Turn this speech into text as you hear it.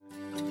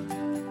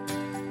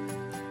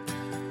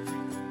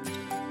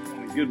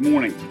Good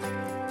morning.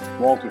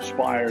 Walter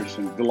Spires,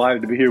 and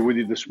delighted to be here with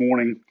you this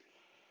morning.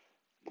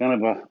 Kind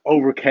of a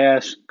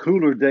overcast,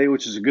 cooler day,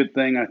 which is a good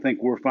thing. I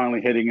think we're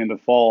finally heading into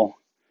fall.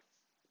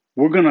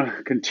 We're going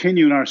to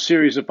continue in our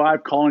series of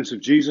 5 callings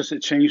of Jesus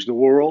that changed the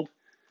world.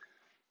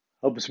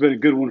 Hope it's been a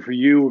good one for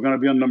you. We're going to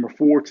be on number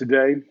 4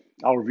 today.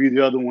 I'll review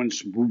the other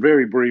ones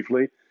very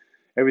briefly.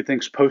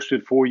 Everything's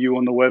posted for you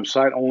on the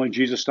website,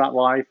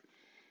 onlyjesus.life.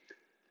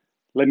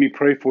 Let me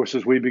pray for us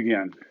as we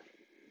begin.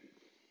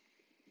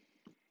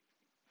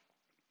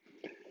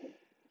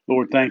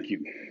 Lord, thank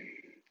you.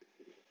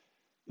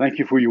 Thank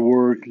you for your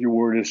word. Your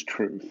word is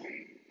truth.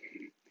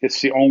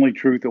 It's the only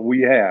truth that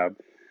we have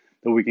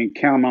that we can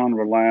count on,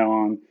 rely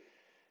on.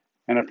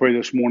 And I pray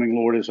this morning,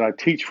 Lord, as I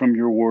teach from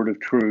your word of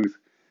truth,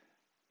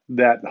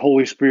 that the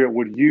Holy Spirit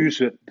would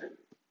use it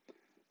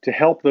to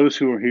help those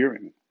who are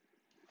hearing,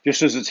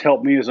 just as it's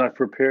helped me as I've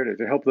prepared it,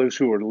 to help those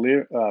who are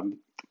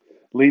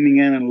leaning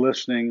in and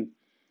listening,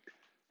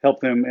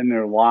 help them in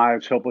their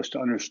lives, help us to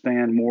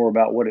understand more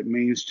about what it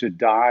means to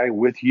die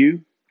with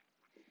you,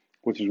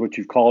 which is what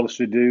you've called us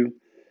to do.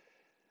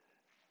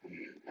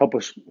 Help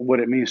us what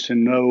it means to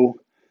know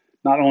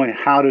not only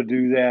how to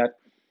do that,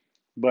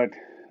 but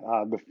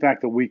the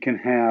fact that we can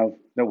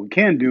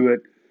do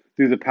it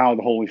through the power of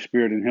the Holy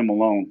Spirit and Him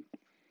alone.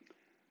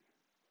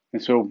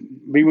 And so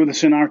be with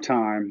us in our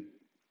time.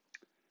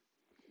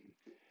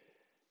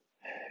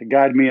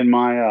 Guide me in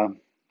my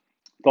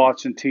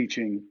thoughts and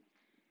teaching.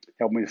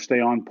 Help me to stay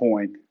on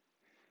point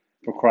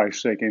for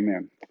Christ's sake.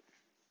 Amen.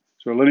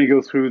 So let me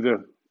go through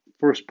the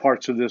first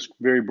parts of this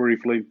very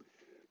briefly.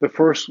 The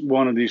first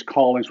one of these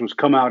callings was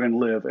come out and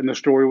live, and the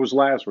story was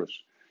Lazarus.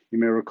 You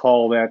may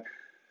recall that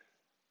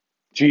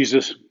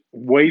Jesus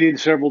waited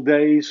several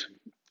days.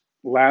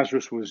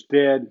 Lazarus was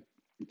dead.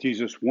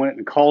 Jesus went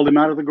and called him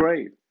out of the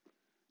grave,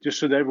 just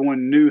so that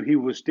everyone knew he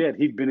was dead.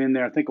 He'd been in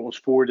there, I think it was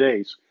 4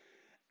 days.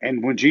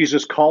 And when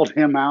Jesus called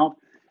him out,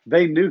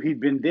 they knew he'd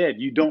been dead.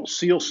 You don't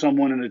seal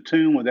someone in a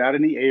tomb without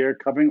any air,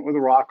 covering it with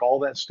a rock, all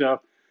that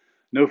stuff.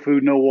 No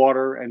food, no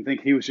water, and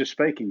think he was just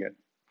faking it.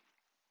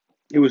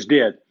 He was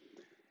dead.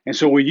 And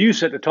so we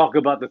use it to talk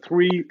about the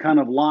 3 kind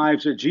of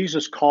lives that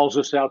Jesus calls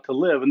us out to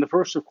live. And the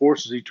first, of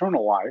course, is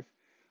eternal life.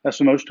 That's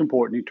the most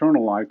important,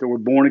 eternal life, that we're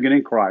born again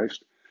in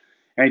Christ.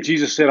 And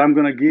Jesus said, I'm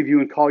going to give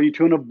you and call you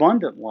to an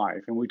abundant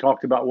life. And we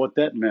talked about what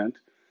that meant.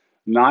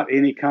 Not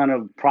any kind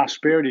of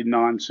prosperity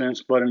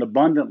nonsense, but an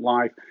abundant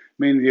life,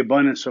 meaning the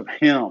abundance of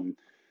Him.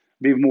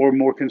 Be more and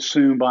more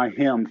consumed by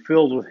Him,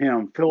 filled with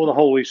Him, filled with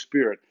the Holy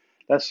Spirit.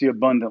 That's the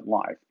abundant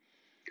life.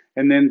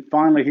 And then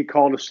finally, He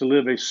called us to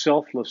live a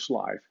selfless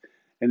life.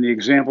 And the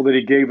example that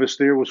He gave us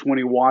there was when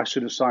He washed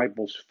the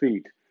disciples'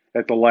 feet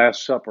at the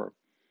Last Supper.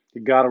 He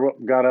got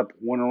up,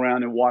 went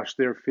around and washed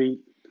their feet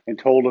and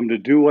told them to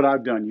do what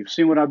I've done. You've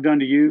seen what I've done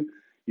to you.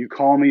 You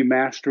call me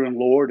Master and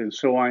Lord, and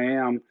so I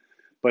am.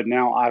 But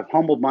now I've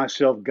humbled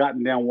myself,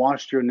 gotten down,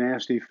 washed your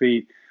nasty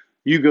feet.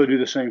 You go do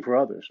the same for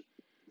others.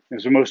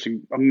 It's the most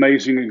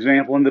amazing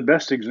example and the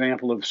best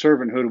example of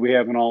servanthood we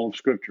have in all of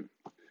Scripture.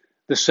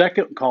 The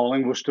second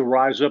calling was to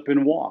rise up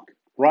and walk.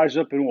 Rise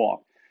up and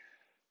walk.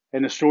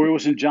 And the story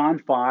was in John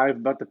 5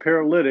 about the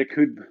paralytic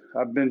who'd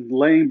been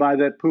laying by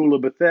that pool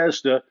of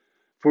Bethesda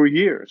for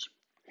years.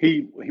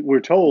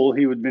 We're told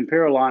he had been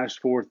paralyzed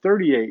for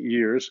 38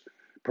 years.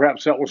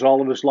 Perhaps that was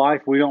all of his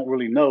life. We don't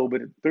really know,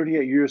 but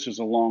 38 years is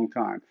a long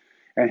time.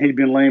 And he'd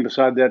been laying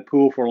beside that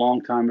pool for a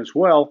long time as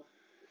well.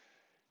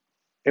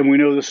 And we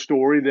know the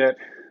story that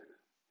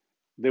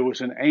there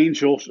was an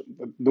angel,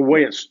 the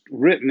way it's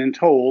written and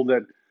told,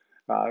 that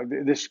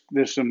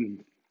there's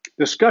some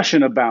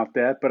discussion about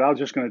that, but I'm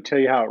just going to tell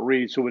you how it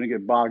reads so we don't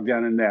get bogged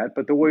down in that.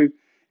 But the way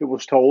it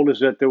was told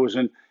is that there was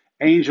an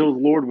angel of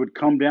the Lord would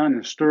come down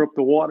and stir up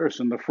the waters,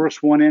 and the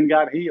first one in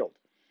got healed.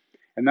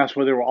 And that's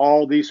where there were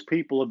all these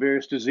people of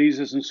various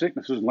diseases and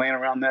sicknesses laying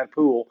around that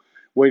pool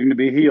waiting to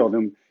be healed.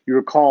 And you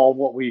recall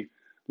what we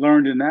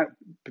learned in that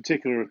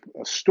particular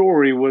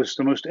story was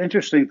the most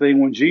interesting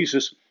thing when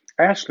Jesus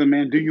asked the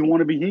man, do you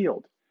want to be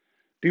healed?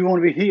 Do you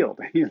want to be healed?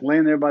 He's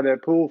laying there by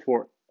that pool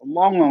for a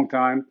long, long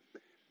time.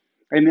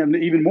 And then the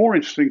even more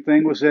interesting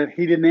thing was that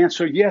he didn't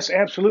answer, yes,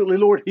 absolutely,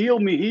 Lord, heal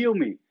me, heal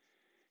me.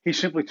 He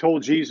simply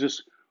told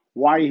Jesus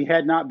why he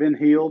had not been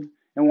healed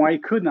and why he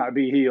could not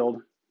be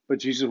healed. But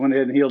Jesus went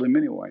ahead and healed him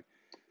anyway.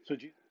 So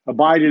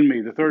abide in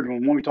me. The third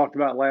one we talked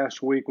about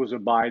last week was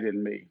abide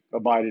in me.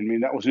 Abide in me.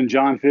 And that was in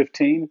John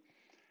 15.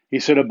 He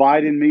said,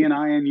 abide in me and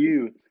I in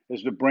you.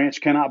 As the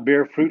branch cannot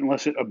bear fruit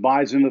unless it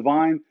abides in the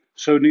vine,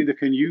 so neither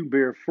can you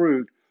bear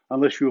fruit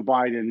unless you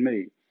abide in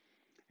me.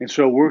 And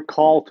so we're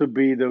called to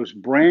be those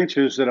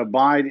branches that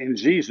abide in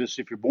Jesus.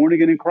 If you're born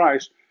again in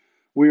Christ,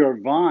 we are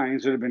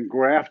vines that have been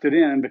grafted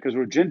in because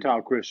we're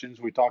Gentile Christians.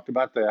 We talked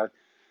about that.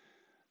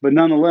 But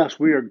nonetheless,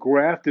 we are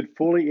grafted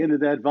fully into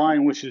that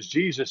vine, which is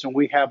Jesus, and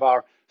we have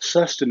our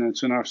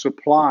sustenance and our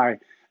supply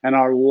and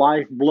our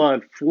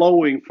lifeblood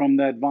flowing from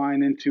that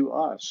vine into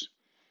us.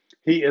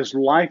 He is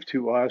life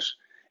to us,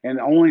 and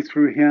only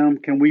through Him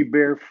can we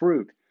bear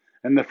fruit.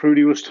 And the fruit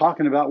He was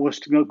talking about was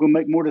to go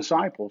make more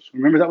disciples.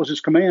 Remember, that was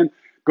His command.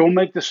 Go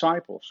make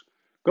disciples.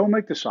 Go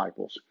make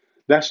disciples.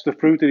 That's the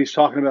fruit that he's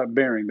talking about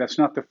bearing. That's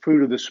not the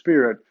fruit of the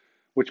Spirit,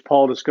 which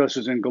Paul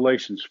discusses in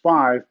Galatians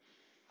 5.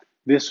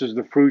 This is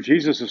the fruit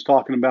Jesus is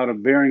talking about,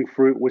 of bearing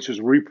fruit, which is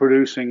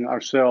reproducing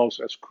ourselves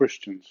as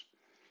Christians.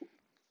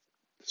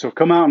 So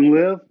come out and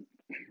live,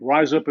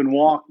 rise up and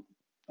walk,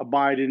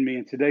 abide in me.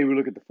 And today we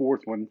look at the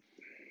fourth one.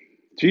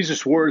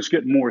 Jesus' words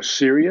get more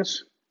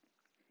serious.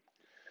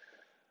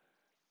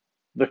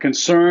 The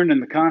concern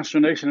and the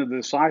consternation of the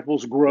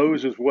disciples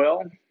grows as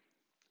well,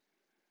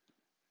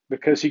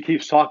 because he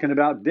keeps talking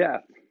about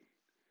death.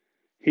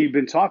 He'd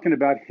been talking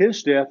about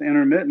his death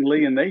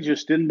intermittently, and they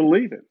just didn't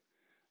believe it.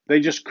 They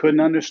just couldn't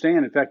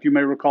understand. In fact, you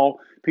may recall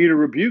Peter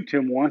rebuked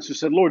him once and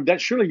said, Lord,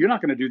 surely you're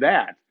not going to do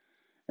that.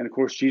 And of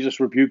course, Jesus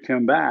rebuked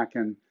him back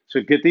and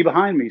said, get thee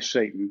behind me,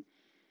 Satan.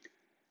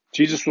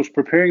 Jesus was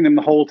preparing them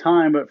the whole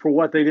time, but for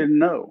what they didn't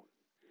know.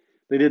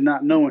 They did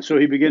not know. And so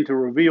he began to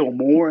reveal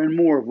more and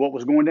more of what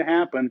was going to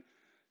happen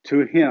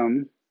to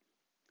him,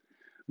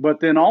 but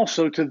then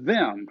also to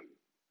them.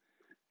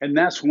 And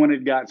that's when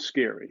it got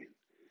scary.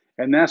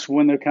 And that's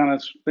when they're kind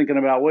of thinking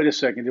about, wait a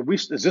second,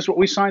 is this what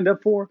we signed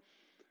up for?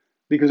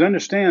 Because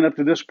understand, up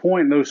to this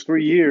point in those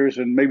 3 years,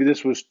 and maybe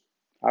this was,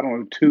 I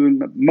don't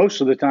know, most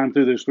of the time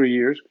through those 3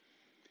 years,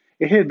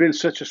 it had been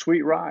such a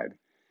sweet ride.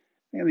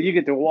 And you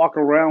get to walk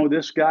around with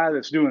this guy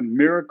that's doing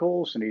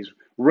miracles, and he's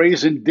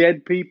raising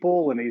dead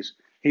people, and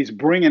he's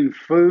bringing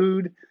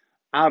food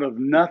out of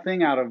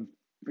nothing, out of,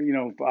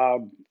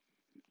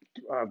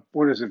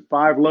 what is it,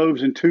 5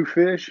 loaves and 2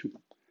 fish.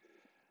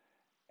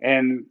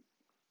 And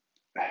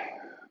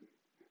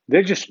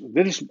they're just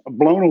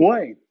blown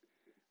away.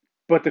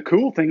 But the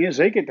cool thing is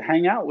they get to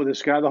hang out with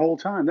this guy the whole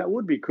time. That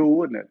would be cool,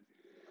 wouldn't it?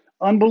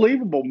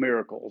 Unbelievable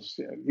miracles,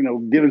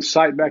 giving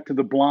sight back to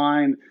the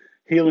blind,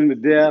 healing the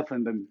deaf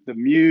and the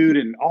mute,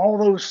 and all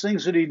those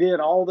things that he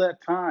did all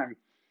that time.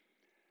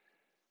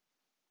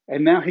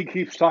 And now he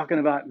keeps talking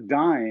about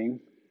dying.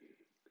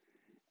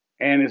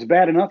 And it's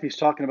bad enough he's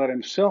talking about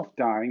himself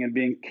dying and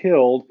being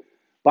killed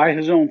by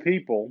his own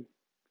people.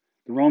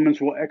 The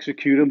Romans will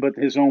execute him, but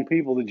his own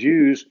people, the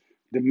Jews,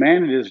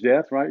 demanded his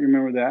death, right? You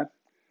remember that?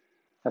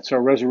 That's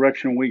our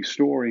Resurrection Week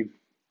story.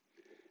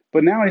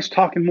 But now he's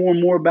talking more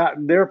and more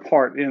about their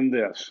part in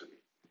this.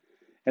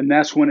 And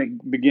that's when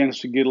it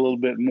begins to get a little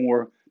bit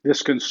more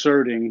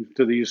disconcerting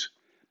to these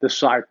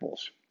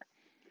disciples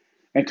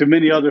and to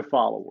many other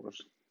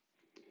followers.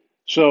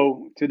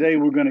 So today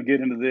we're going to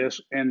get into this,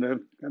 and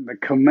the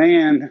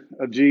command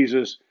of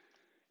Jesus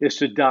is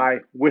to die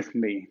with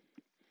me.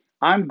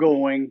 I'm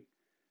going,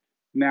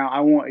 now I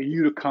want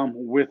you to come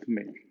with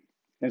me.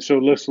 And so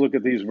let's look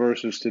at these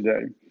verses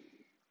today.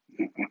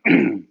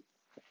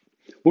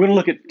 We're going to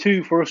look at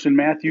 2 first in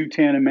Matthew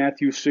 10 and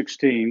Matthew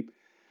 16,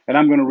 and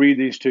I'm going to read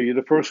these to you.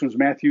 The first one is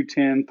Matthew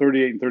 10,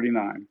 38 and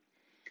 39.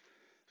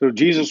 So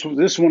Jesus,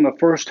 this is one of the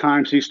first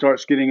times he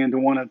starts getting into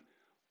one of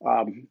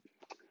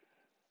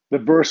the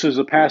verses,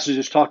 the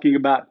passages talking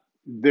about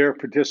their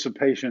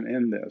participation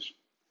in this.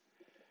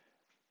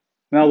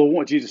 Now, the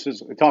one Jesus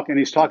is talking,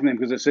 he's talking to them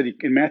because it said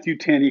in Matthew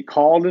 10, he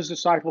called his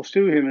disciples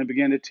to him and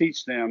began to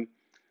teach them,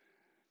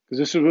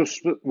 because this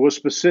was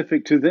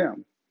specific to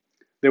them.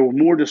 There were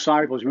more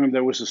disciples. Remember,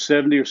 there was the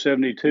 70 or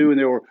 72, and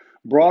there were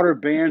broader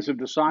bands of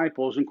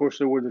disciples. And of course,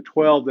 there were the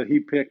 12 that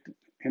he picked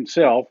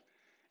himself,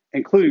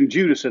 including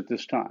Judas at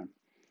this time.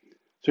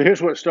 So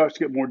here's where it starts to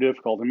get more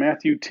difficult. In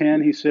Matthew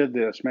 10, he said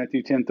this,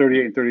 Matthew 10,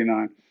 38 and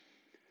 39.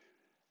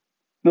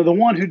 Now, the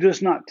one who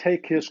does not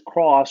take his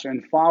cross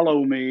and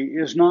follow me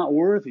is not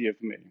worthy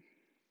of me.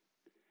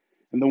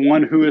 And the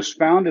one who has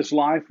found his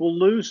life will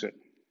lose it.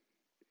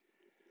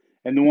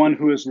 And the one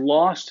who has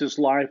lost his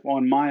life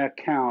on my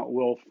account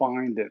will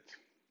find it.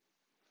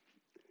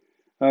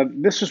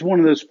 This is one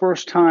of those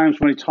first times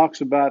when he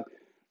talks about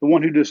the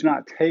one who does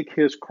not take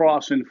his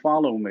cross and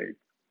follow me.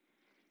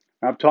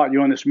 I've taught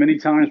you on this many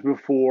times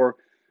before.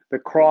 The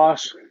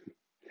cross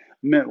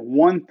meant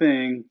one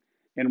thing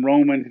in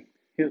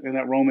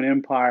that Roman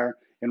Empire,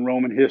 in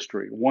Roman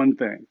history. One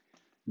thing: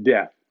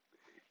 death.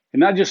 And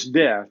not just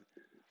death,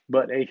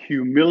 but a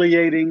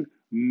humiliating,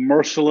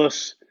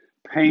 merciless,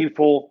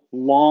 painful,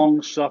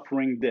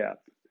 long-suffering death.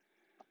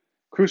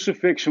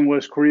 Crucifixion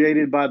was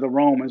created by the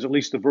Romans, at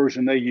least the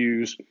version they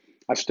use.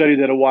 I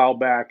studied that a while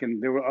back,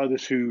 and there were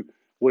others who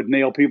would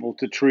nail people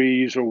to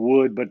trees or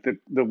wood, but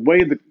the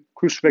way the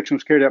crucifixion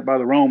was carried out by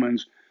the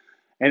Romans,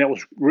 and it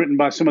was written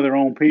by some of their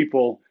own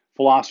people,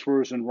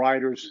 philosophers and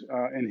writers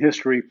in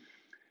history,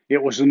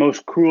 it was the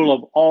most cruel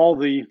of all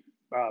the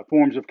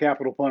forms of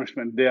capital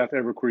punishment and death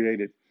ever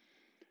created.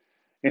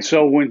 And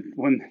so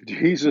when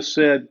Jesus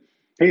said,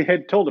 he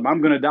had told them,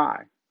 I'm going to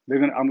die. They're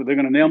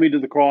going to nail me to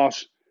the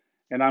cross,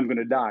 and I'm going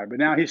to die. But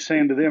now he's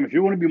saying to them, if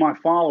you want to be my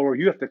follower,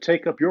 you have to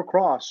take up your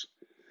cross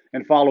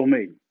and follow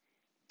me.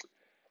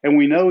 And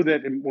we know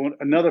that in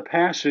another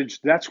passage,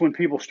 that's when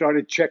people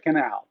started checking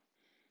out,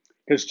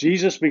 because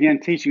Jesus began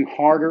teaching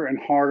harder and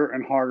harder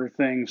and harder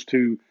things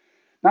to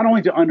not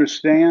only to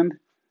understand,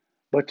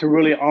 but to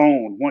really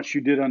own once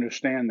you did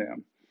understand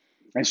them.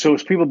 And so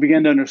as people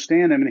began to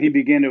understand them and he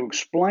began to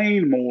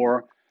explain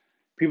more,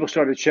 people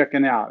started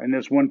checking out. And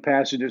there's one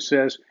passage that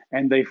says,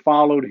 and they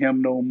followed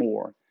him no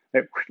more.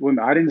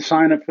 I didn't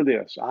sign up for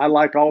this. I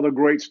like all the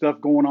great stuff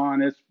going on.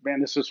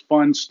 This is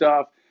fun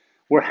stuff.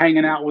 We're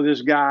hanging out with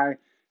this guy.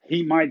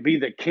 He might be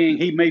the king.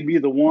 He may be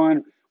the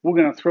one. We're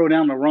going to throw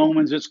down the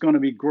Romans. It's going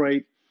to be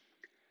great.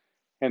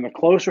 And the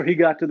closer he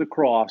got to the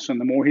cross, and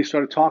the more he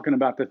started talking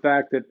about the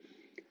fact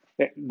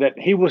that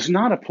he was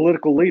not a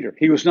political leader.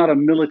 He was not a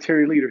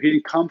military leader. He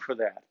didn't come for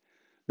that.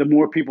 The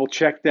more people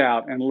checked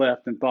out and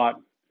left and thought,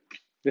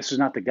 this is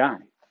not the guy.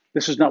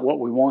 This is not what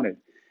we wanted.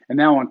 And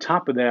now on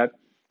top of that,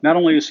 not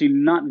only is he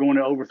not going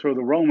to overthrow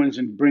the Romans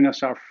and bring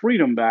us our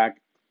freedom back,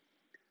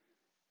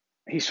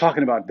 he's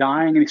talking about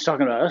dying, and he's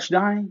talking about us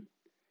dying.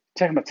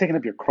 Talking about taking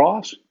up your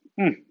cross.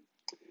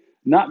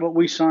 Not what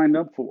we signed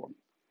up for.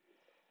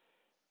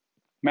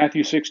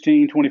 Matthew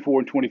 16, 24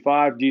 and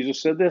 25,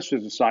 Jesus said this to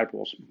his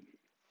disciples.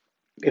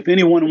 If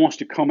anyone wants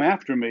to come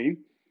after me,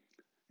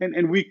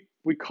 and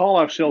we call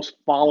ourselves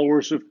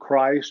followers of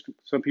Christ.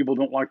 Some people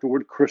don't like the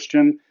word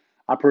Christian.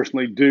 I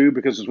personally do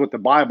because it's what the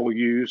Bible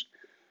used.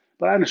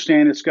 But I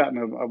understand it's gotten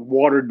a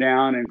watered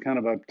down and kind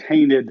of a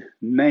tainted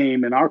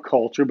name in our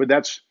culture, but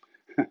that's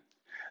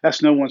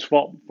no one's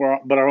fault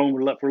but our own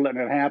for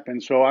letting it happen.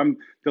 So I'm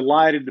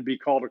delighted to be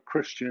called a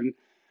Christian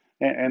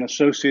and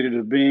associated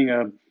with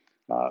being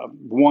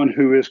one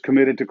who is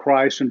committed to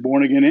Christ and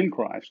born again in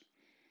Christ.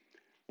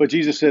 But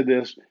Jesus said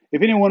this,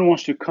 if anyone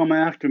wants to come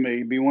after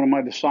me, be one of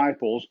my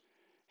disciples,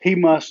 he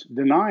must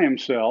deny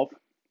himself,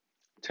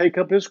 take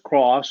up his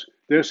cross.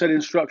 There's that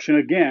instruction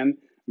again,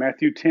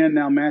 Matthew 10,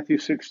 now Matthew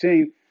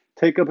 16,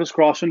 take up his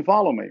cross and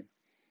follow me.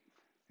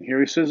 And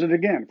here he says it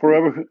again,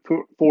 for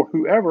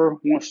whoever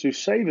wants to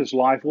save his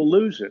life will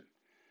lose it.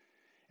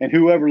 And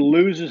whoever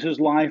loses his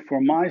life for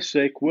my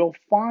sake will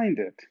find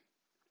it.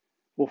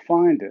 Will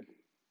find it.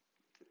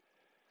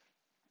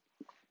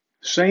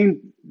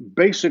 Same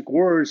basic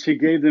words he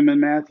gave them in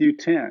Matthew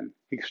 10.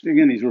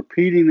 He's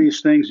repeating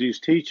these things.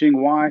 He's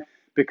teaching. Why?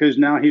 Because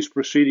now he's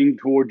proceeding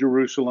toward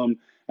Jerusalem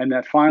and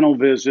that final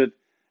visit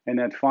and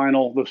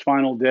those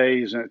final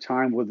days and that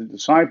time with the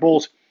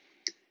disciples.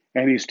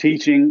 And he's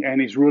teaching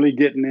and he's really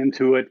getting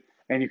into it.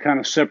 And you're kind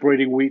of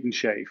separating wheat and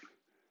chaff.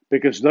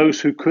 Because those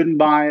who couldn't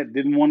buy it,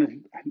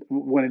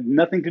 wanted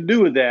nothing to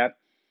do with that,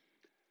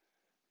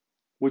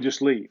 would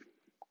just leave.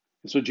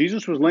 And so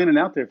Jesus was laying it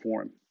out there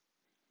for him.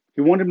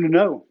 He wanted him to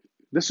know,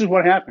 this is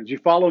what happens. You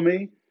follow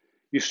me,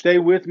 you stay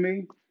with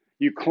me,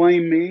 you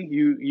claim me,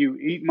 you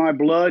eat my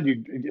blood,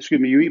 you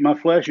eat my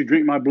flesh, you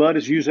drink my blood.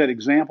 Is use that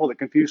example that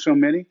confused so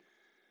many. It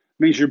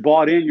means you're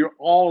bought in, you're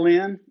all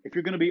in. If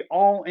you're going to be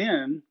all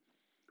in,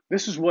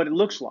 this is what it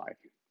looks like.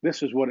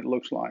 This is what it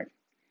looks like.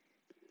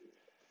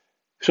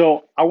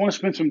 So I want to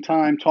spend some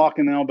time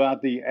talking now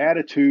about the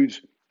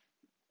attitudes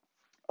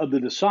of the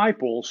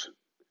disciples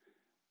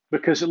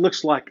because it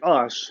looks like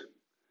us.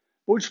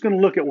 We're just going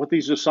to look at what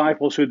these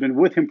disciples who had been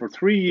with him for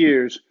 3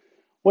 years,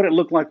 what it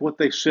looked like, what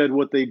they said,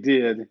 what they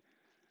did.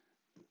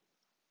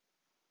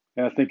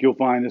 And I think you'll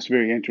find this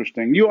very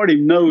interesting. You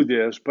already know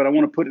this, but I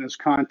want to put it in this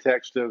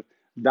context of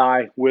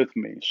die with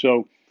me.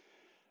 So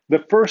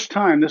the first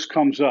time this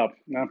comes up,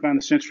 and I found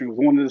this interesting with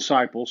one of the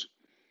disciples,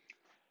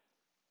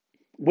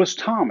 was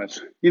Thomas.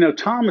 You know,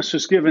 Thomas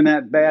is given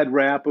that bad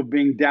rap of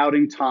being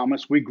doubting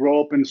Thomas. We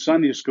grow up in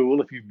Sunday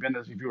school, if you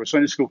were a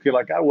Sunday school kid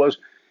like I was,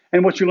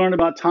 and what you learn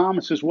about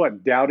Thomas is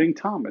what? Doubting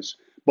Thomas.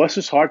 Bless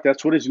his heart,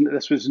 that's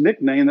his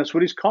nickname, that's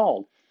what he's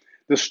called.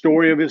 The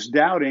story of his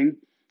doubting,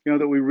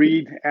 that we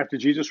read after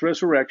Jesus'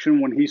 resurrection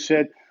when he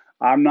said,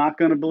 I'm not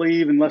going to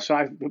believe unless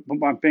I put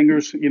my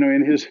fingers,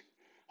 in his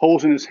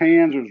holes in his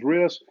hands or his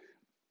wrists,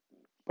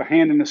 a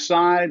hand in the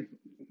side,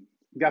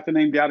 got the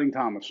name Doubting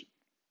Thomas.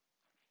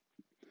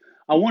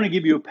 I want to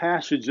give you a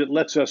passage that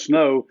lets us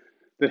know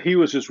that he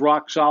was as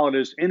rock solid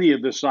as any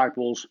of the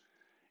disciples.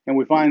 And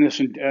we find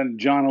this in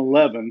John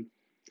 11.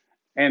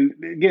 And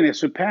again,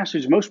 it's a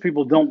passage most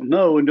people don't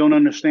know and don't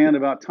understand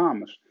about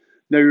Thomas.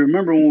 Now, you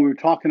remember when we were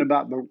talking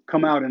about the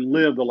come out and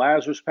live, the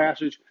Lazarus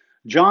passage?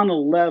 John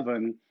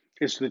 11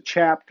 is the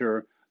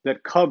chapter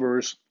that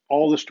covers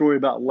all the story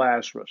about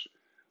Lazarus.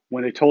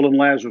 When they told him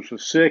Lazarus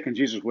was sick and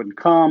Jesus wouldn't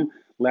come,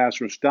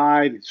 Lazarus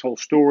died, his whole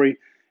story.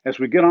 As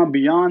we get on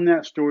beyond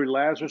that story,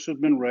 Lazarus has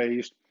been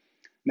raised.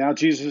 Now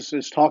Jesus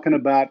is talking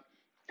about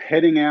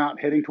heading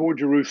toward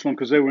Jerusalem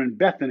because they were in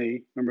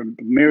Bethany. Remember,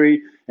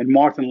 Mary and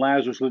Martha and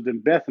Lazarus lived in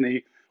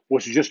Bethany,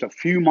 which is just a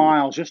few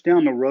miles just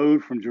down the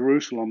road from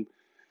Jerusalem.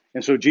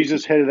 And so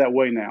Jesus headed that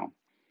way now.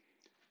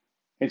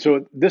 And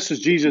so this is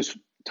Jesus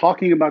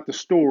talking about the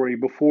story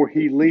before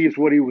he leaves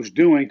what he was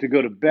doing to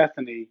go to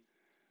Bethany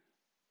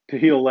to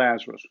heal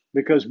Lazarus.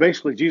 Because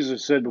basically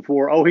Jesus said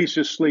before, oh, he's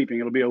just sleeping,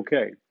 it'll be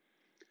okay.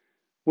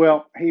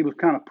 Well, he was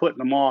kind of putting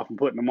them off and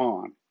putting them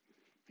on.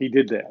 He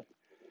did that.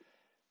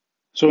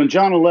 So in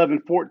John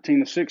 11,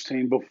 14 to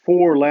 16,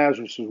 before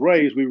Lazarus was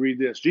raised, we read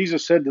this.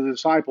 Jesus said to the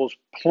disciples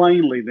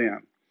plainly then,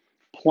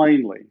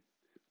 plainly.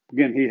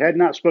 Again, he had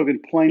not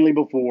spoken plainly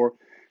before.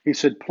 He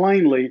said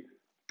plainly,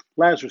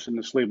 Lazarus isn't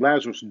asleep.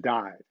 Lazarus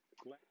died.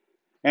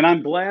 And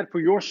I'm glad for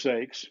your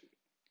sakes,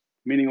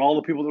 meaning all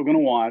the people that are going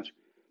to watch,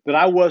 that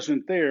I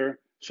wasn't there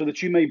so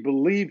that you may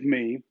believe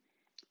me.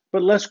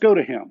 But let's go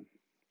to him.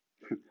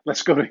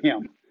 Let's go to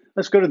him.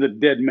 Let's go to the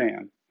dead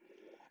man.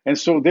 And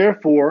so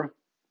therefore,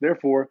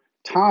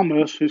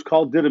 Thomas, who's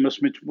called Didymus,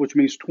 which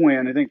means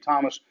twin, I think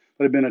Thomas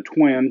would have been a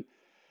twin.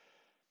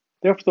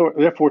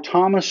 Therefore,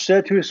 Thomas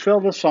said to his fellow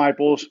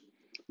disciples,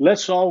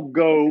 let's all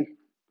go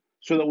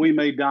so that we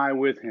may die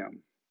with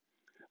him.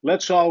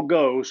 Let's all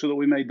go so that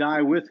we may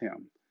die with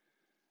him.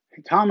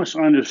 Thomas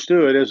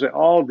understood, as they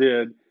all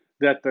did,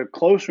 that the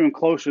closer and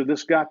closer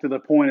this got to the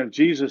point of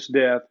Jesus'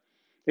 death,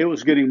 it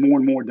was getting more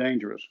and more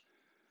dangerous.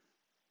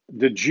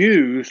 The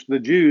Jews,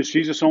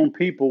 Jesus' own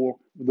people,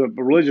 the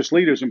religious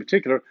leaders in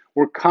particular,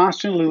 were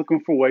constantly looking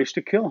for ways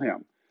to kill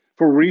him,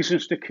 for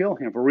reasons to kill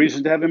him, for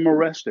reasons to have him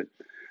arrested.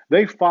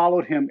 They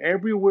followed him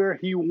everywhere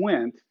he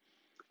went.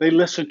 They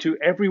listened to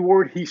every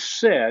word he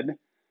said,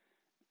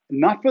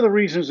 not for the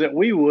reasons that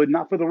we would,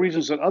 not for the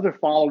reasons that other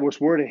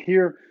followers were, to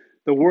hear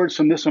the words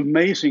from this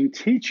amazing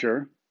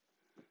teacher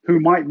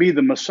who might be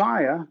the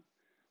Messiah.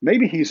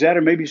 Maybe he's that,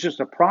 or maybe he's just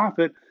a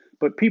prophet.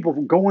 But people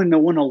go in, they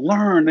want to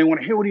learn. They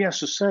want to hear what he has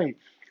to say.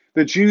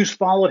 The Jews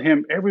followed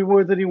him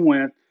everywhere that he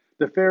went,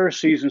 the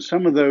Pharisees and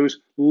some of those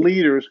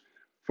leaders,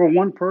 for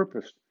one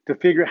purpose, to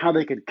figure out how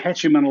they could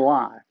catch him in a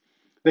lie.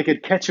 They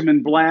could catch him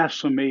in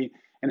blasphemy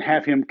and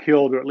have him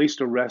killed or at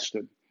least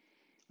arrested.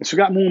 And so it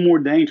got more and more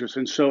dangerous.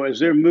 And so as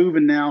they're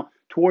moving now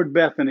toward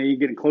Bethany,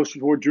 getting closer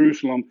toward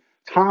Jerusalem,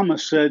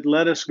 Thomas said,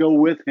 let us go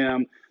with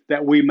him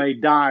that we may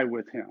die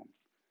with him.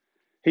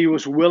 He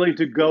was willing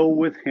to go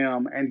with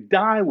him and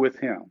die with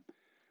him.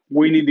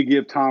 We need to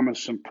give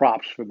Thomas some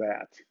props for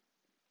that.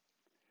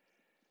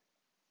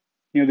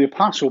 You know, the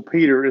Apostle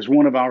Peter is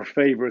one of our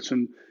favorites.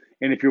 And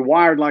if you're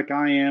wired like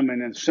I am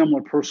and in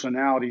similar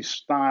personality,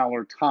 style,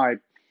 or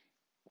type,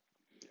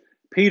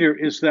 Peter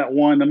is that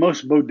one, the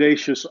most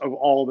bodacious of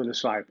all the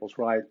disciples,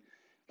 right?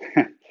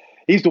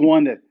 He's the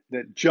one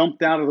that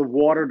jumped out of the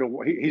water.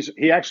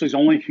 He actually is the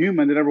only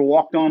human that ever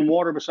walked on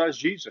water besides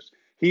Jesus.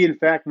 He, in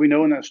fact, we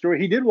know in that story,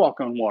 he did walk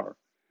on water.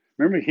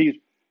 Remember,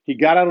 he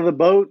got out of the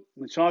boat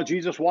and saw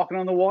Jesus walking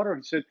on the water.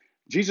 He said,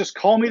 Jesus,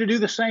 call me to do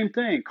the same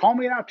thing. Call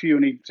me out to you.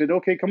 And he said,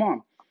 okay, come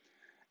on.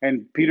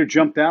 And Peter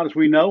jumped out, as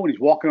we know, and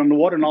he's walking on the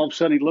water. And all of a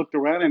sudden he looked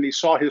around and he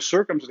saw his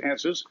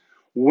circumstances,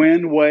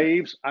 wind,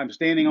 waves. I'm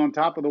standing on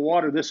top of the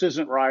water. This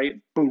isn't right.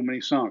 Boom, and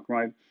he sunk,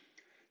 right?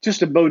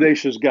 Just a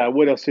bodacious guy.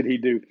 What else did he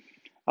do?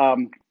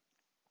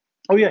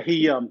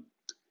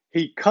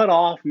 He cut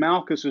off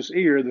Malchus's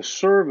ear, the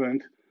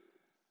servant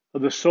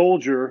of the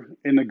soldier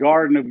in the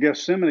Garden of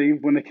Gethsemane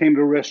when they came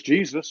to arrest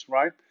Jesus,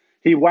 right?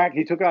 He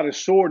took out his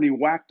sword and he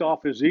whacked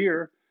off his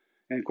ear.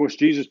 And of course,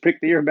 Jesus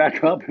picked the ear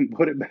back up and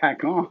put it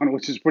back on,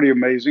 which is pretty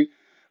amazing,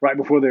 right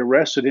before they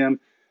arrested him.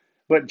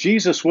 But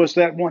Jesus was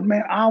that one,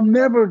 man, I'll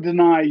never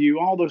deny you,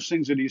 all those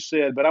things that he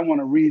said. But I want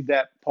to read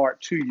that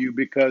part to you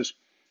because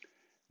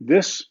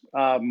this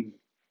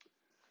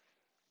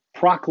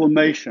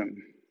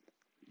proclamation,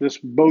 this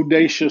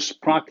bodacious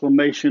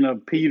proclamation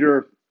of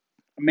Peter,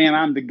 man,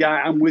 I'm the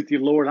guy. I'm with you,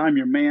 Lord. I'm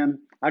your man.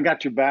 I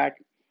got your back.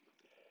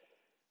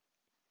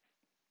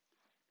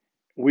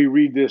 We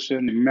read this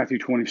in Matthew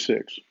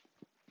 26,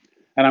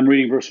 and I'm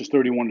reading verses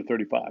 31 to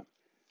 35.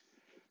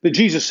 That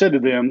Jesus said to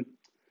them,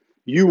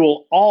 you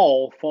will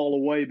all fall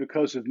away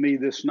because of me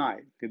this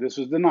night. Okay, this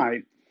is the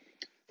night.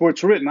 For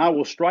it's written, I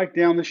will strike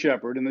down the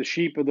shepherd, and the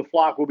sheep of the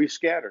flock will be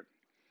scattered.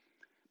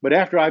 But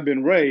after I've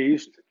been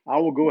raised, I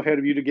will go ahead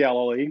of you to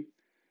Galilee.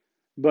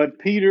 But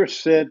Peter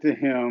said to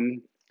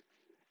him,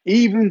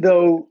 even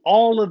though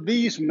all of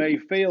these may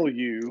fail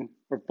you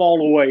or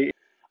fall away,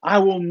 I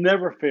will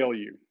never fail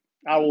you.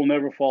 I will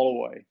never fall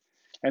away.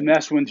 And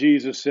that's when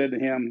Jesus said to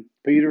him,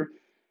 Peter,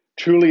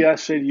 truly I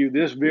say to you,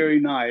 this very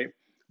night,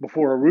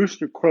 before a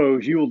rooster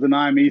crows, you will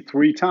deny me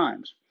 3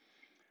 times.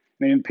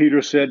 And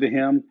Peter said to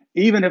him,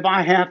 even if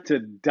I have to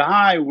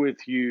die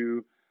with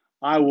you,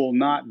 I will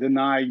not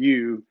deny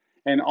you.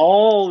 And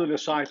all the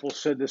disciples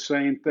said the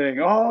same thing.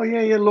 Oh,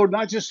 yeah, Lord,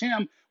 not just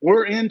him.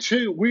 We're in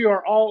too. We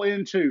are all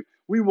in too.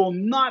 We will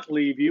not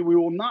leave you. We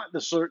will not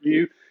desert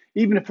you.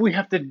 Even if we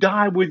have to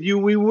die with you,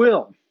 we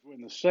will.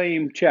 In the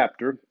same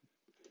chapter,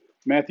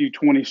 Matthew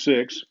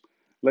 26,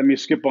 let me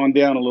skip on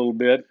down a little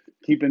bit.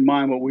 Keep in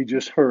mind what we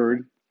just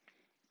heard.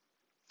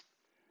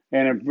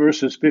 And in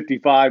verses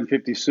 55 and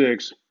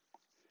 56,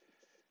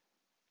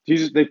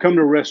 they've come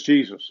to arrest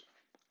Jesus.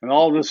 And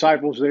all the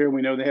disciples there,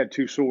 we know they had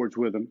 2 swords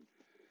with them.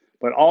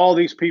 But all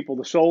these people,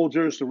 the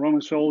soldiers, the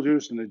Roman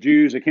soldiers, and the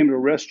Jews, they came to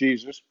arrest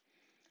Jesus.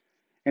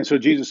 And so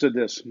Jesus said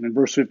this in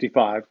verse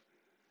 55.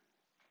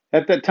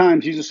 At that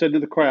time, Jesus said to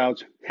the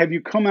crowds, have you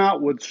come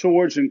out with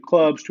swords and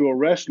clubs to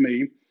arrest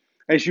me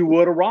as you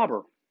would a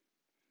robber?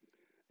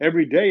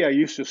 Every day I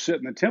used to sit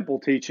in the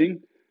temple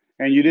teaching,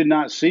 and you did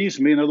not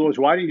seize me. In other words,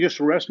 why didn't you just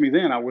arrest me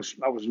then? I was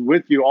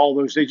with you all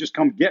those days. Just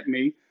come get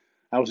me.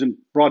 I was in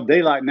broad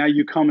daylight. Now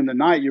you come in the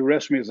night. You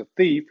arrest me as a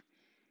thief.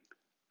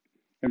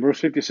 And verse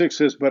 56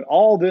 says, but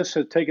all this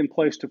has taken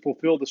place to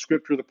fulfill the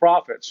scripture of the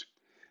prophets.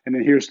 And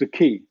then here's the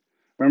key.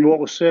 Remember what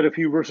was said a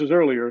few verses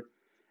earlier,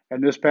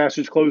 and this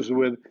passage closes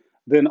with,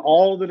 Then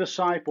all the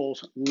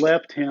disciples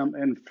left him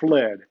and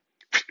fled.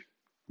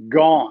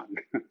 Gone.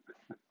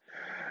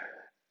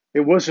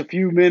 It was a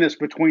few minutes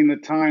between the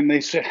time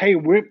they said, "Hey,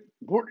 we'll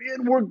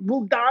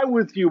die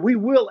with you. We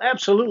will,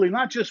 absolutely."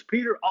 Not just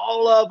Peter,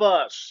 all of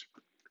us.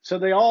 So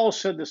they all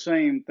said the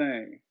same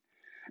thing.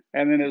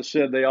 And then it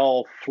said they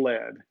all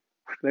fled.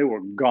 They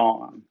were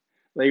gone.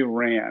 They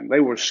ran. They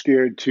were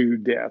scared to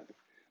death.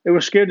 They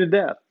were scared to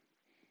death.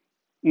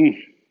 Mm.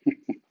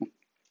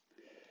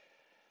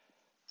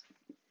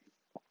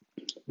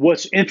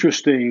 What's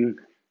interesting,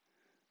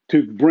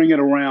 to bring it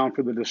around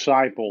for the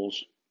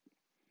disciples,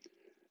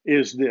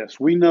 is this.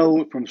 We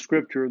know from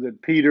Scripture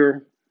that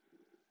Peter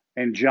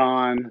and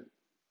John,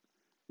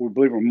 we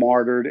believe, were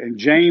martyred. And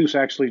James,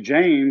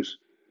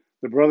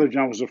 the brother of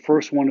John, was the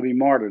first one to be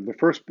martyred, the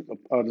first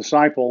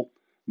disciple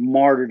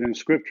martyred in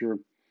Scripture.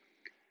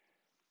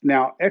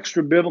 Now,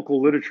 extra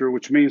biblical literature,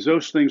 which means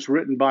those things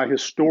written by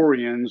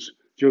historians,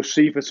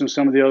 Josephus and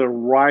some of the other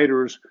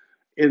writers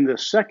in the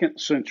 2nd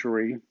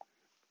century,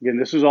 again,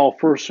 this is all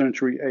 1st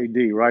century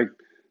AD, right?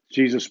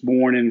 Jesus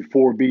born in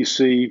 4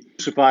 BC,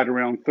 crucified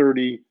around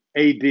 30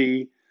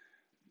 AD.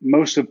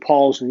 Most of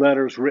Paul's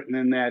letters written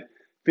in that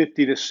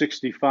 50 to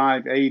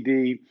 65 AD.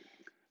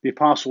 The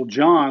Apostle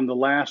John, the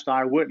last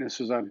eyewitness,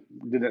 as I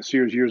did that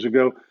series years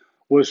ago,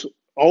 was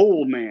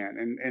old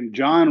man, and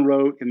John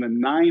wrote in the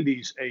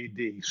 90s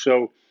AD.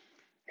 So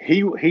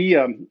he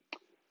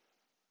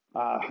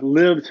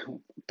lived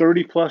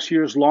 30 plus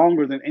years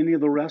longer than any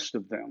of the rest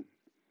of them.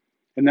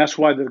 And that's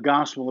why the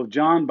Gospel of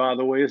John, by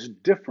the way, is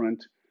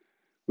different.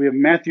 We have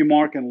Matthew,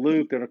 Mark, and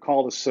Luke that are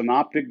called the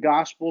Synoptic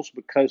Gospels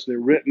because they're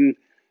written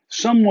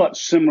somewhat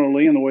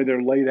similarly in the way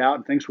they're laid out,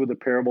 and things with the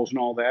parables and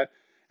all that.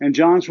 And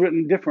John's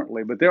written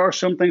differently. But there are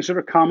some things that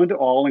are common to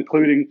all,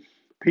 including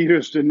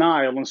Peter's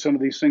denial, and some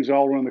of these things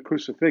all around the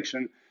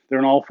crucifixion. They're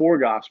in all 4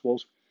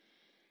 Gospels.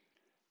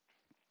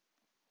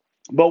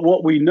 But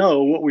what we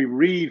know, what we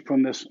read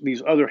from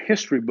these other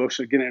history books,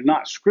 again, and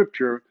not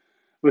Scripture,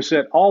 was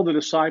that all the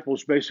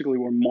disciples basically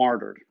were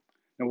martyred.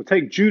 And we'll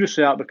take Judas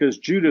out because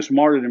Judas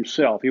martyred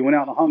himself. He went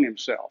out and hung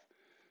himself.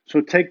 So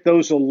take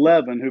those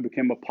 11 who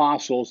became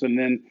apostles, and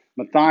then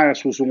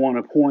Matthias was the one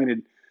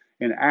appointed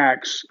in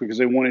Acts because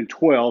they wanted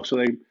 12, so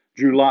they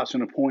drew lots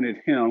and appointed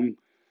him.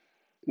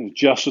 It was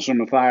Justus or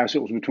Matthias.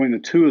 It was between the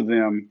two of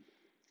them.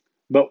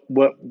 But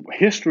what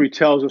history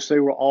tells us, they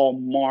were all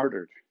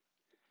martyred.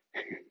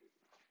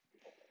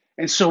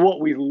 And so what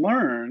we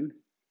learn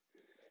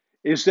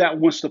is that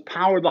once the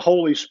power of the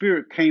Holy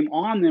Spirit came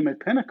on them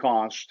at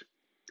Pentecost,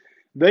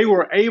 they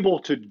were able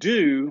to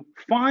do,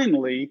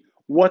 finally,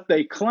 what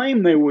they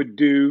claimed they would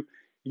do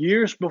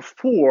years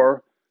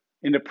before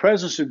in the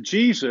presence of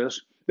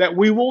Jesus, that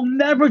we will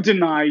never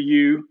deny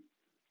you.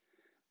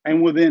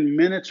 And within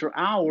minutes or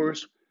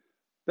hours,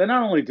 they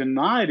not only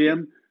denied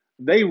him,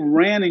 they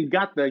ran and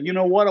got the you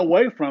know what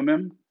away from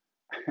him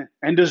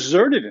and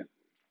deserted him.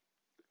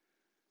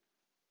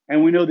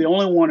 And we know the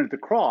only one at the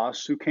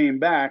cross who came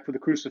back for the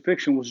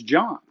crucifixion was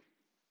John.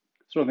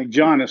 So I think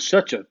John is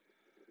such a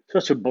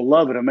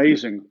beloved,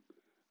 amazing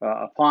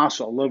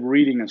apostle. I love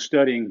reading and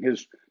studying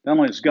not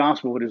only his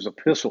gospel, but his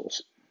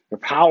epistles. They're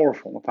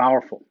powerful,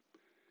 powerful.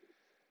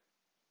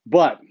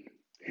 But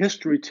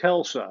history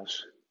tells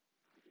us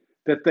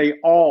that they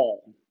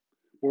all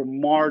were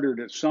martyred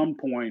at some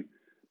point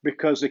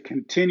because they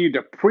continued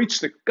to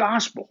preach the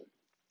gospel.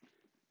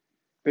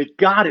 They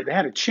got it. They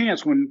had a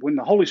chance when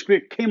the Holy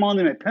Spirit came on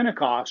them at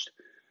Pentecost,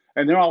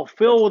 and they're all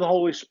filled with the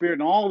Holy Spirit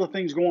and all the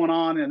things going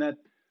on in that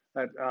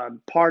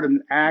part of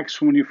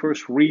Acts when you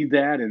first read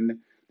that, and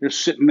they're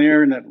sitting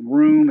there in that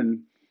room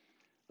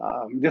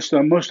and just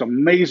the most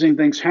amazing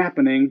things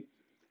happening.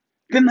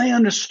 Then they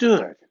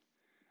understood.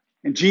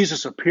 And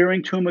Jesus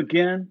appearing to them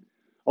again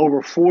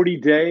over 40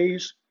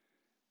 days.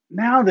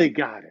 Now they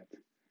got it.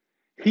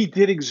 He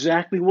did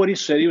exactly what he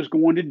said he was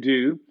going to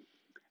do.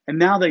 And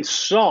now they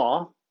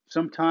saw.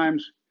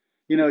 Sometimes,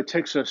 it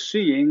takes us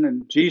seeing,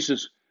 and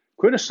Jesus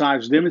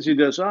criticized them as he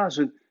does us.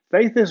 And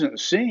faith isn't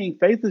seeing,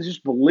 faith is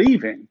just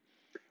believing.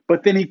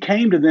 But then he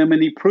came to them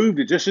and he proved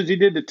it, just as he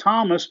did to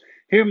Thomas.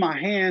 Here are my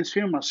hands,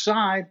 here are my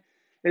side.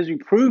 As he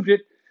proved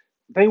it,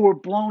 they were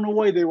blown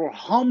away. They were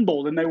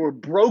humbled and they were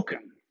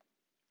broken.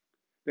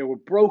 They were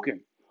broken,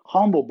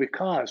 humbled,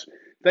 because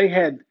they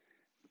had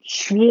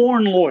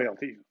sworn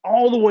loyalty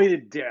all the way to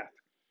death.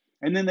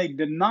 And then they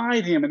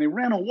denied him and they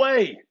ran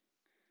away.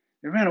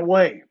 They ran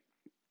away.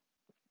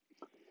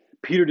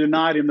 Peter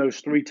denied him those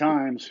 3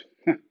 times.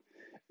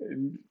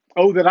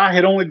 Oh, that I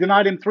had only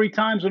denied him 3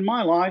 times in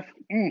my life.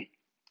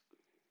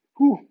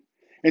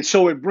 And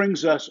so it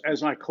brings us,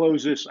 as I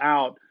close this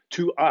out,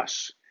 to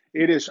us.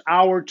 It is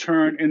our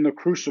turn in the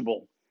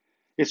crucible.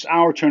 It's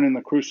our turn in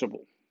the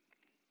crucible.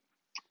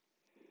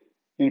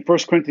 In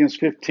 1 Corinthians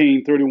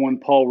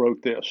 15:31, Paul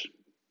wrote this.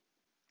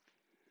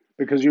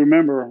 Because you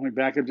remember, let me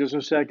back up just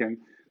a second,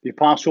 the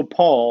Apostle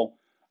Paul,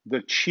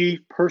 the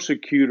chief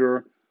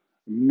persecutor,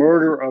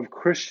 murderer of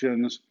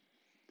Christians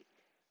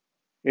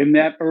in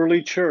that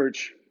early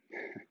church,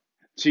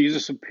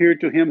 Jesus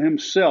appeared to him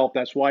himself.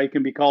 That's why he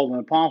can be called an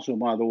apostle,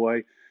 by the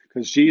way,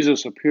 because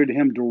Jesus appeared to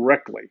him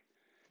directly,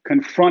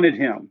 confronted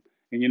him.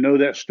 And you know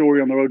that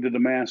story on the road to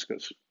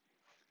Damascus.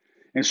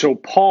 And so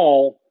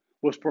Paul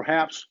was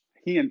perhaps,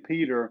 he and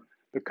Peter,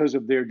 because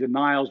of their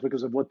denials,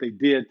 because of what they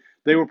did,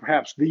 they were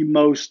perhaps the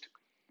most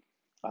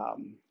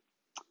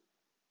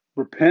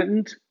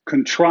repentant,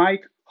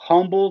 contrite,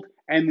 humbled,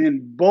 and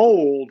then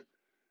bold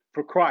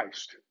for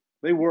Christ.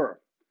 They were.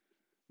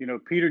 You know,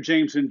 Peter,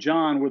 James, and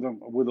John were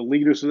the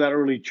leaders of that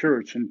early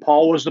church, and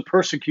Paul was the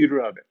persecutor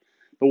of it.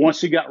 But once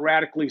he got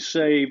radically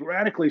saved,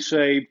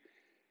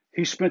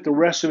 he spent the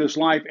rest of his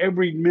life,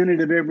 every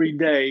minute of every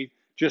day,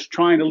 just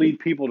trying to lead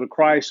people to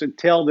Christ and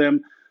tell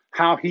them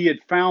how he had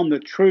found the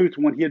truth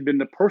when he had been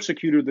the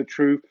persecutor of the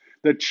truth,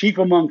 the chief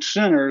among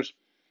sinners.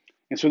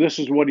 And so this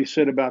is what he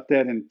said about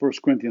that in 1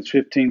 Corinthians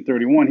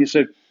 15:31. He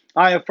said,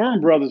 I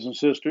affirm, brothers and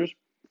sisters,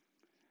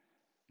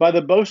 by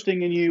the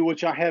boasting in you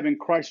which I have in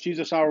Christ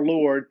Jesus our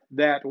Lord,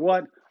 that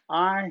what?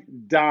 I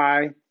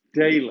die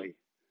daily.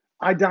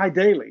 I die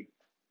daily.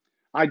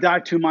 I die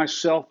to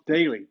myself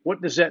daily.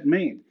 What does that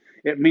mean?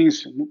 It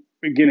means,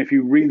 again, if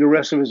you read the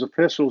rest of his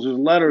epistles, his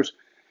letters,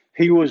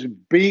 he was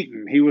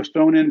beaten, he was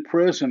thrown in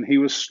prison, he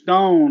was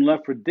stoned,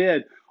 left for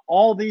dead,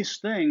 all these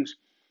things,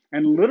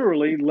 and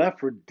literally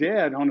left for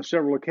dead on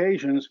several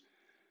occasions.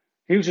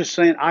 He was just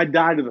saying, I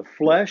die to the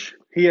flesh.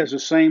 He has the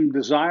same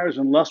desires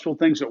and lustful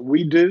things that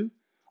we do,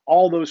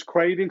 all those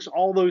cravings,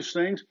 all those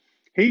things.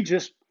 He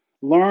just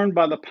learned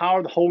by the power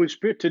of the Holy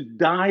Spirit to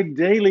die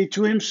daily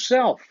to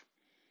himself.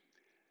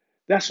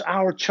 That's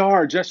our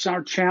charge. That's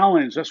our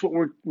challenge. That's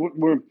what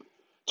we're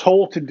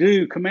told to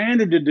do,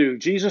 commanded to do.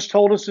 Jesus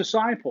told his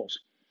disciples.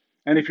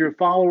 And if you're a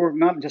follower,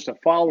 not just a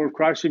follower of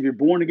Christ, if you're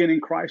born again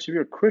in Christ, if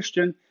you're a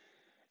Christian,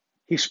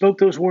 he spoke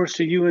those words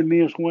to you and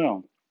me as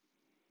well.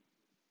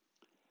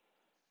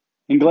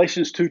 In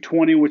Galatians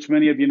 2:20, which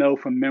many of you know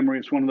from memory,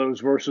 it's one of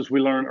those verses we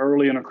learn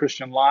early in our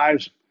Christian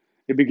lives.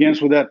 It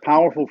begins with that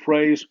powerful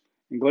phrase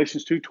in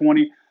Galatians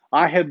 2:20,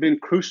 I have been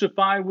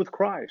crucified with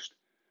Christ.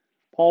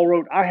 Paul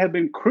wrote, I have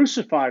been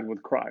crucified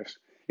with Christ.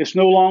 It's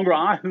no longer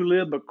I who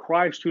live, but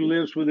Christ who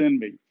lives within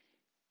me.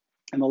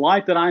 And the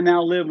life that I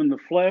now live in the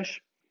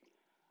flesh,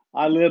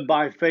 I live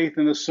by faith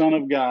in the Son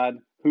of God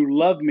who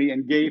loved me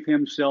and gave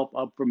himself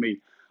up for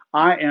me.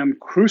 I am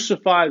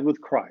crucified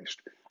with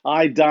Christ.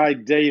 I die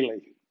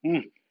daily.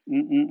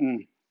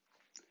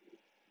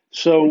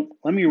 So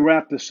let me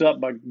wrap this up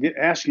by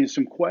asking you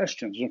some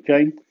questions,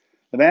 okay?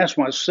 I've asked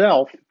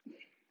myself,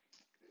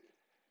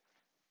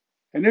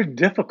 and they're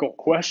difficult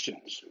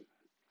questions,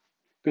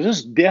 because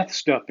this death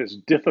stuff is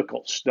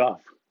difficult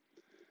stuff.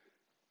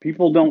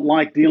 People don't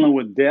like dealing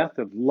with death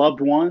of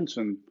loved ones,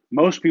 and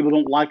most people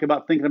don't like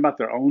thinking about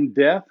their own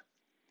death,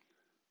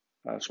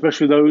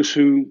 especially those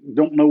who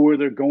don't know where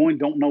they're going,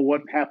 don't know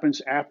what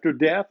happens after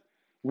death.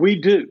 We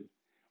do.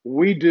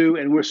 We do,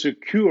 and we're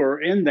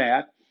secure in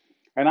that.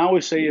 And I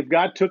always say, if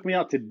God took me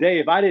out today,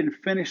 if I didn't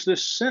finish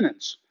this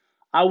sentence,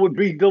 I would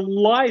be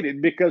delighted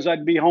because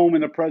I'd be home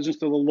in the presence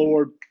of the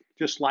Lord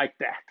just like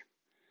that.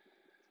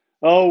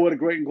 Oh, what a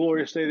great and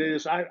glorious day that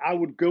is. I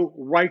would go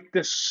right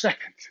this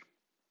second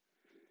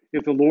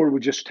if the Lord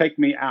would just take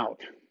me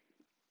out.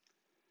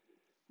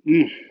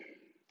 And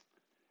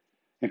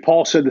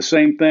Paul said the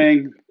same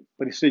thing,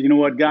 but he said, you know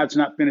what? God's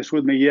not finished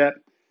with me yet.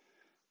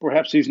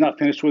 Perhaps he's not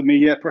finished with me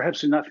yet. Perhaps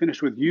he's not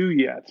finished with you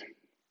yet.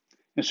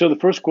 And so the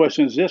first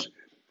question is this.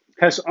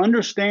 Has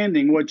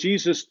understanding what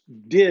Jesus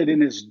did in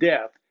his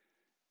death,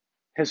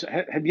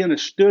 have you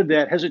understood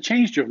that? Has it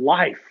changed your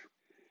life?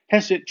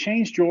 Has it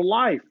changed your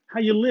life,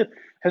 how you live?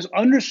 Has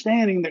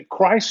understanding that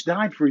Christ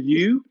died for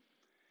you,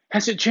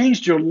 has it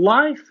changed your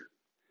life?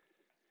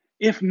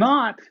 If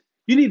not,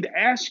 you need to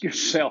ask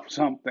yourself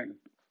something.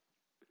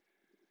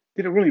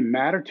 Did it really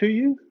matter to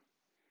you?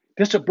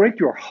 Does it break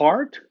your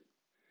heart?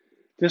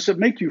 Does it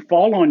make you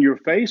fall on your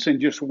face and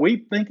just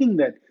weep thinking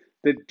that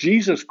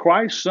Jesus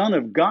Christ, Son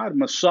of God,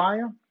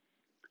 Messiah,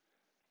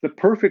 the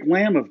perfect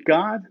Lamb of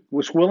God,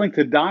 was willing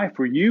to die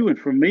for you and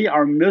for me,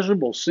 our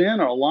miserable sin,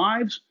 our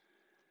lives?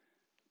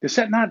 Does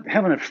that not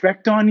have an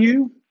effect on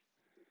you?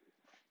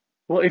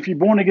 Well, if you're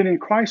born again in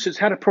Christ, it's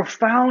had a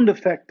profound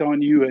effect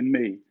on you and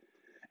me.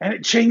 And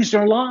it changed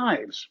our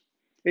lives.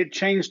 It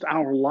changed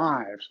our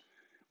lives.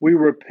 We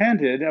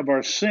repented of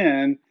our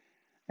sin,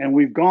 and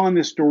we've gone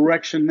this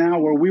direction now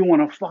where we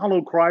want to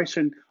follow Christ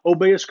and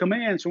obey his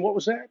commands. And what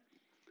was that?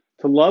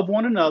 To love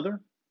one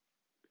another,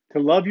 to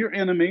love your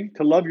enemy,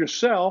 to love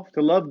yourself,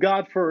 to love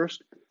God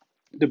first,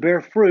 to bear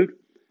fruit,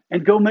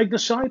 and go make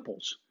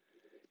disciples.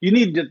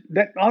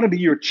 That ought to be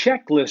your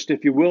checklist,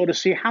 if you will, to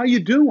see how you're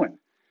doing.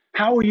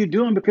 How are you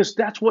doing? Because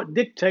that's what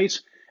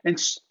dictates and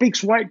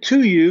speaks right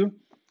to you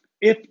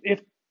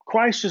if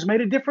Christ has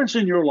made a difference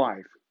in your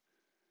life.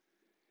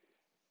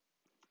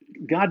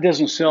 God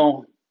doesn't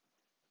sell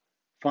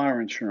fire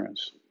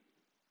insurance.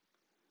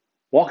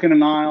 Walking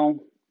an aisle,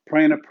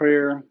 praying a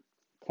prayer,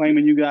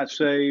 claiming you got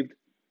saved,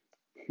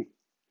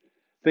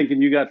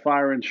 thinking you got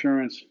fire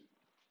insurance.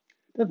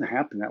 It doesn't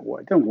happen that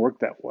way. It doesn't work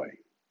that way.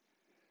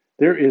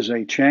 There is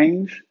a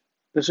change.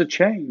 There's a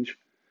change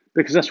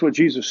because that's what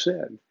Jesus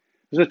said.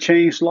 There's a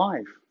changed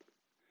life.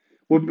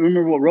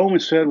 Remember what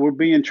Romans said, we're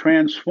being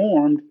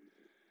transformed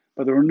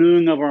by the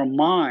renewing of our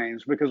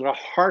minds because our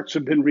hearts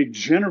have been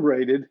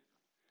regenerated.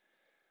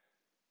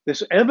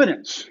 This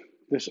evidence.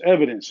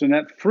 And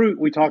that fruit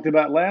we talked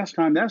about last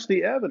time, that's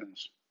the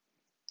evidence.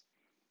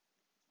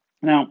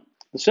 Now,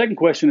 the second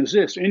question is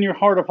this: in your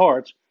heart of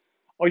hearts,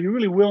 are you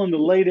really willing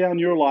to lay down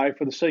your life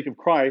for the sake of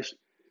Christ?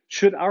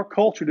 Should our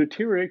culture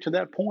deteriorate to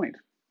that point?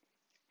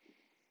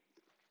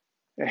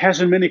 It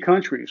has in many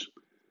countries.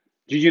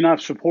 Did you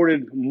not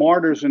supported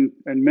martyrs and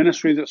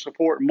ministries that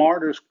support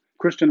martyrs,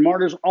 Christian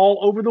martyrs all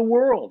over the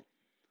world?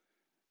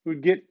 We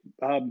get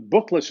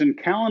booklets and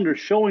calendars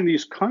showing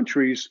these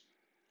countries,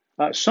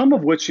 some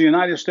of which the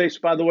United States,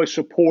 by the way,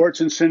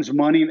 supports and sends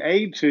money and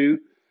aid to.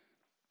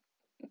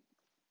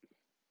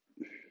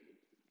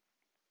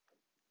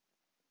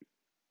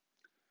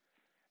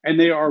 And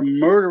they are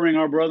murdering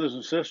our brothers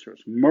and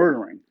sisters,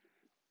 murdering.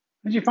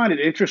 Did you find it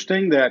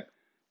interesting that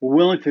we're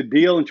willing to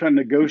deal and try to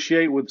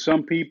negotiate with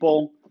some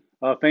people,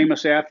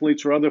 famous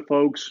athletes or other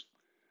folks,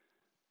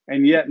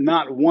 and yet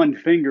not one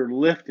finger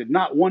lifted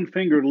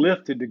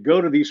to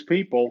go to these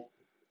people,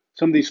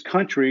 some of these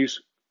countries,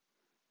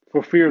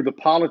 for fear of the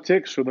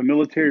politics or the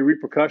military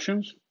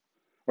repercussions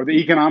or the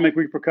economic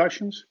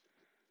repercussions,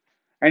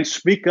 and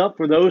speak up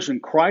for those in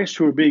Christ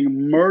who are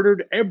being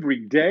murdered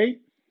every day?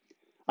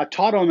 I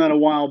taught on that a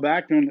while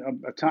back during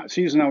a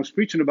season I was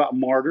preaching about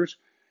martyrs.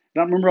 I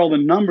don't remember all the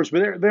numbers,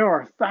 but there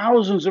are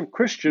thousands of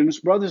Christians,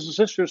 brothers and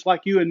sisters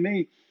like you and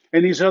me,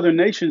 in these other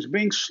nations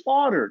being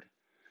slaughtered,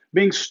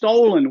 being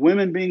stolen,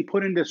 women being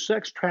put into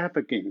sex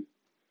trafficking.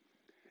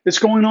 It's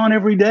going on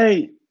every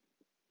day.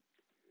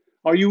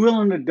 Are you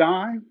willing to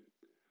die?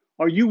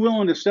 Are you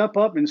willing to step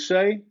up and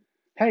say,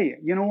 hey,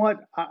 you know what?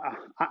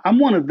 I'm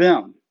one of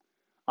them.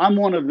 I'm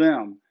one of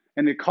them.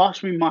 And it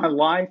cost me my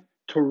life.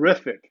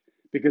 Terrific.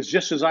 Because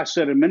just as I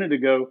said a minute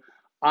ago,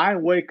 I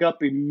wake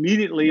up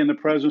immediately in the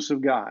presence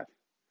of God,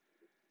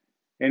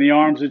 in the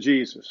arms of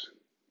Jesus.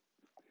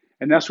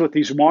 And that's what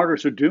these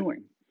martyrs are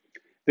doing.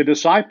 The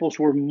disciples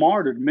were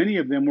martyred. Many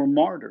of them were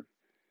martyred.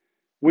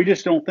 We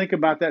just don't think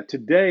about that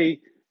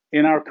today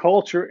in our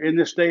culture, in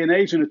this day and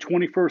age, in the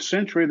 21st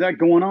century, that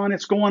going on.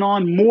 It's going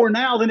on more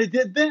now than it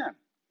did then.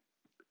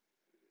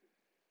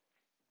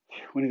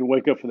 We need to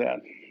wake up for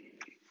that.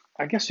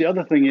 I guess the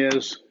other thing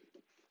is,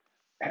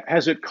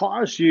 has it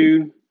caused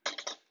you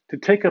to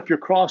take up your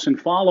cross and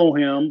follow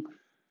him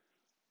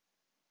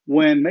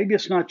when maybe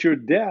it's not your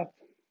death,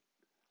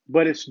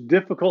 but it's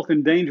difficult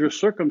and dangerous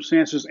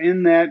circumstances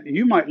in that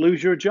you might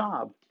lose your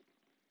job?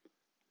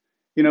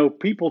 You know,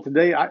 people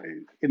today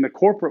in the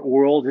corporate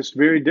world, it's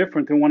very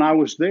different than when I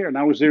was there. And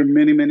I was there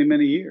many, many,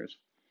 many years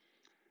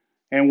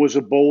and was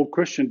a bold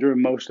Christian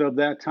during most of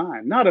that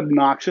time. Not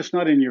obnoxious,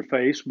 not in your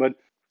face, but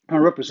I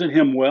represent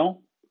him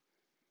well.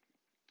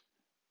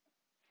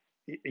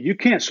 You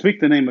can't speak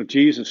the name of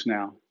Jesus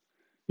now.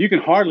 You can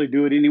hardly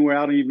do it anywhere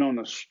out, even on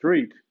the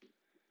street.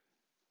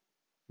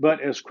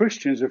 But as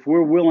Christians, if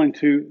we're willing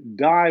to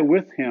die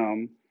with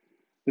him,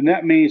 then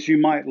that means you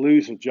might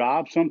lose a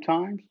job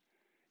sometimes.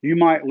 You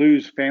might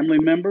lose family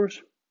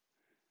members.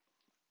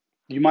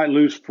 You might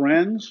lose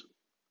friends.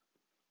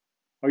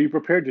 Are you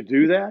prepared to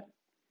do that?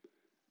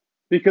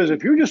 Because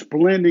if you're just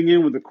blending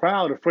in with the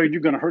crowd, afraid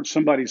you're going to hurt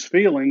somebody's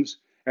feelings,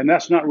 and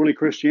that's not really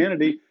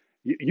Christianity,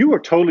 you are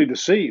totally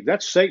deceived.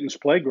 That's Satan's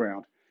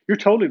playground. You're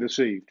totally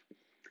deceived.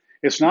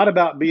 It's not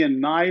about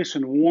being nice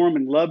and warm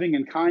and loving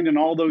and kind and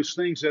all those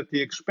things at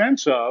the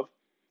expense of,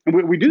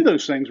 and we do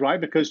those things, right,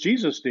 because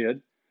Jesus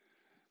did,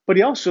 but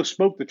he also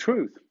spoke the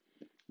truth,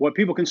 what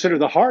people consider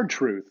the hard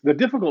truth, the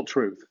difficult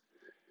truth,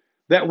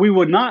 that we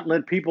would not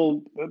let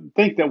people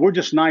think that we're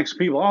just nice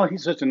people. Oh,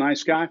 he's such a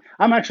nice guy.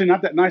 I'm actually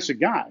not that nice a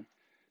guy.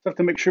 So I have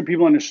to make sure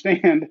people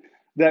understand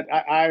that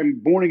I'm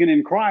born again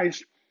in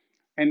Christ,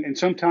 and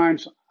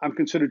sometimes I'm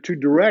considered too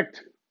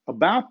direct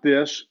about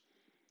this,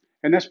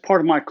 and that's part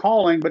of my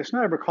calling, but it's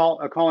not ever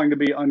a calling to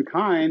be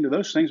unkind to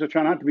those things. I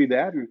try not to be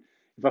that, and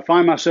if I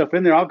find myself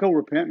in there, I'll go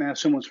repent and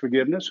ask someone's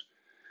forgiveness,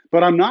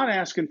 but I'm not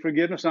asking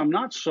forgiveness. I'm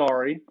not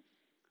sorry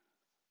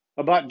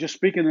about just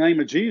speaking the name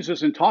of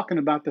Jesus and talking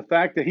about the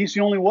fact that he's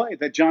the only way,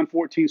 that John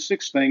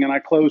 14:6 thing, and I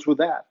close with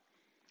that.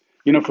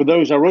 You know, for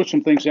those, I wrote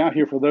some things out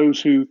here for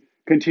those who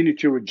continue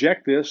to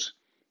reject this.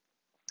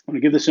 I'm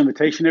going to give this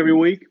invitation every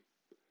week.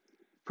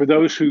 For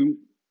those who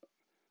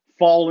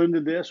fall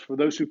into this, for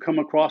those who come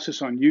across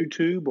this on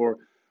YouTube or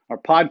our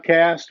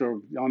podcast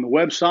or on the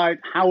website,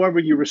 however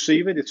you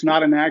receive it, it's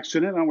not an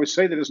accident. I always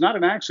say that it's not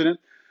an accident.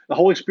 The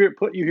Holy Spirit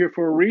put you here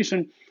for a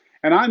reason.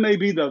 And I may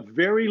be the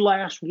very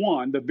last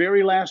one, the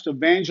very last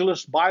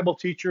evangelist, Bible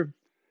teacher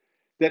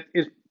that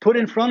is put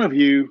in front of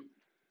you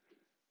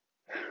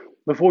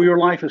before your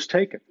life is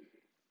taken.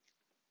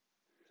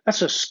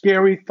 That's a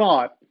scary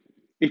thought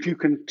if you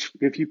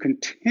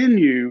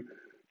continue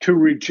to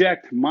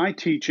reject my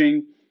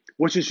teaching,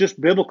 which is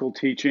just biblical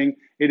teaching.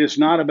 It is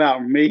not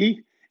about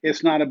me.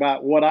 It's not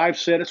about what I've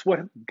said. It's what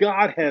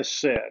God has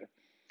said.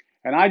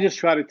 And I just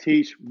try to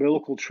teach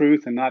biblical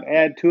truth and not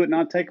add to it,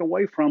 not take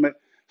away from it,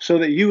 so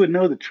that you would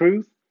know the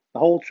truth, the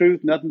whole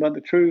truth, nothing but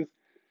the truth.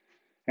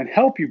 and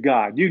help you,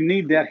 God. You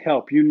need that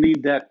help. You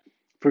need that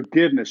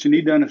forgiveness. You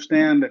need to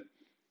understand that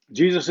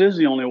Jesus is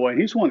the only way.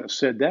 He's the one that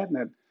said that in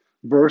that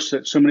verse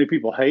that so many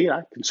people hate.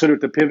 I consider it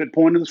the pivot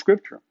point of the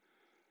scripture.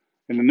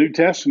 In the New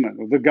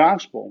Testament, of the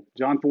gospel,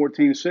 John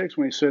 14:6,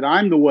 when he said,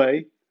 I'm the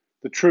way,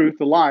 the truth,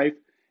 the life.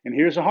 And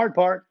here's the hard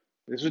part.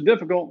 This is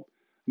difficult.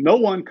 No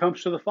one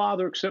comes to the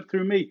Father except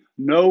through me.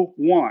 No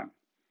one.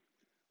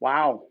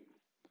 Wow.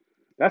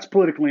 That's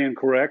politically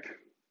incorrect.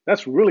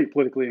 That's really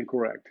politically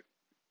incorrect.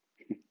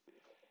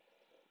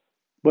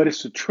 But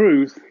it's the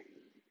truth.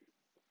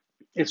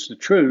 It's the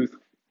truth.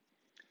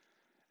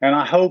 And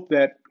I hope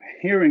that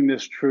hearing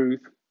this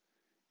truth,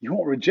 you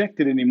won't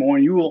reject it anymore,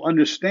 and you will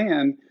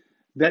understand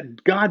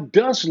that God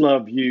does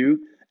love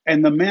you,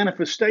 and the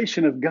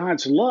manifestation of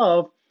God's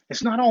love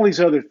is not all these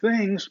other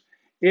things.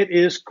 It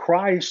is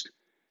Christ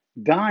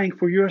dying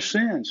for your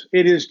sins.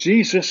 It is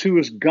Jesus, who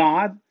is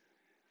God,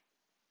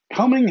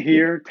 coming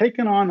here,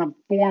 taking on the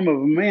form of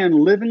a man,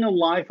 living a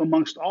life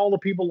amongst all the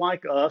people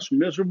like us,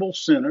 miserable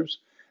sinners,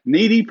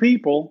 needy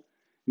people,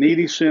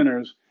 needy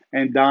sinners,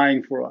 and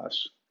dying for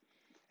us.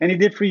 And he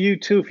did for you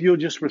too, if you'll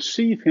just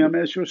receive him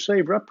as your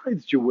Savior. I pray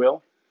that you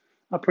will.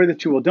 I pray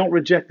that you will. Don't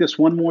reject this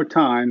one more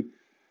time,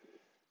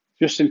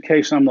 just in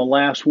case I'm the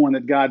last one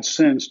that God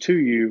sends to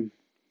you.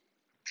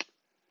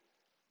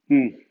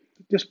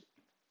 Just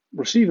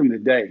receive him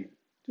today.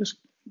 Just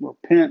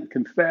repent,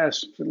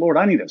 confess. Say, Lord,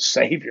 I need a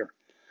Savior.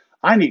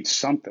 I need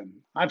something.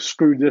 I've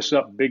screwed this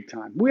up big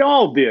time. We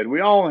all did.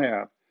 We all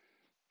have.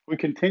 We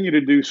continue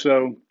to do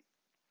so.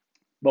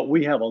 But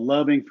we have a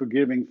loving,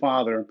 forgiving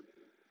Father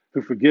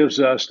who forgives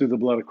us through the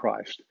blood of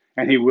Christ.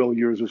 And he will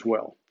yours as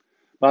well.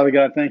 Father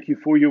God, thank you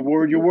for your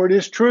word. Your word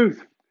is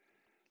truth.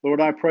 Lord,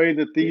 I pray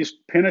that these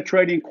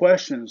penetrating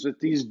questions, that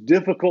these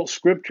difficult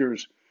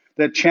scriptures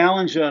that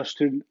challenge us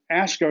to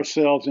ask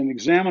ourselves and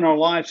examine our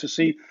lives to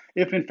see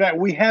if in fact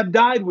we have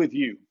died with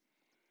you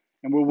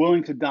and we're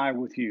willing to die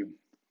with you.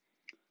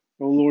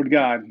 Oh, Lord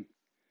God,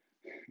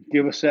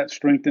 give us that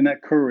strength and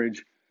that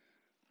courage.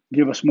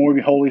 Give us more of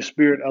your Holy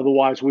Spirit.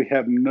 Otherwise, we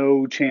have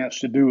no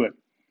chance to do it.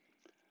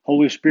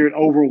 Holy Spirit,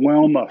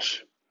 overwhelm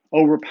us,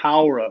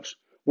 overpower us,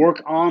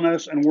 work on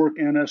us and work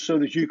in us so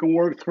that you can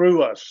work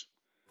through us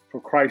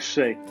for Christ's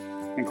sake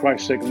and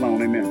Christ's sake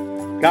alone.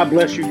 Amen. God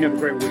bless you and you have a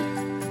great week.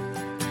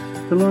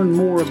 To learn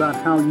more about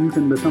how you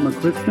can become a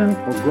Christian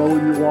or grow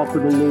in your walk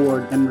with the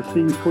Lord and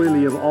receive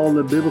freely of all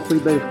the biblically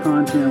based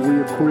content we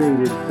have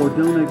created, or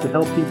donate to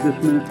help keep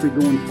this ministry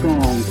going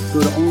strong,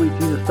 go to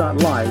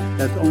onlyjesus.life.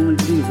 That's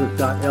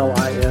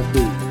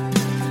onlyjesus.life.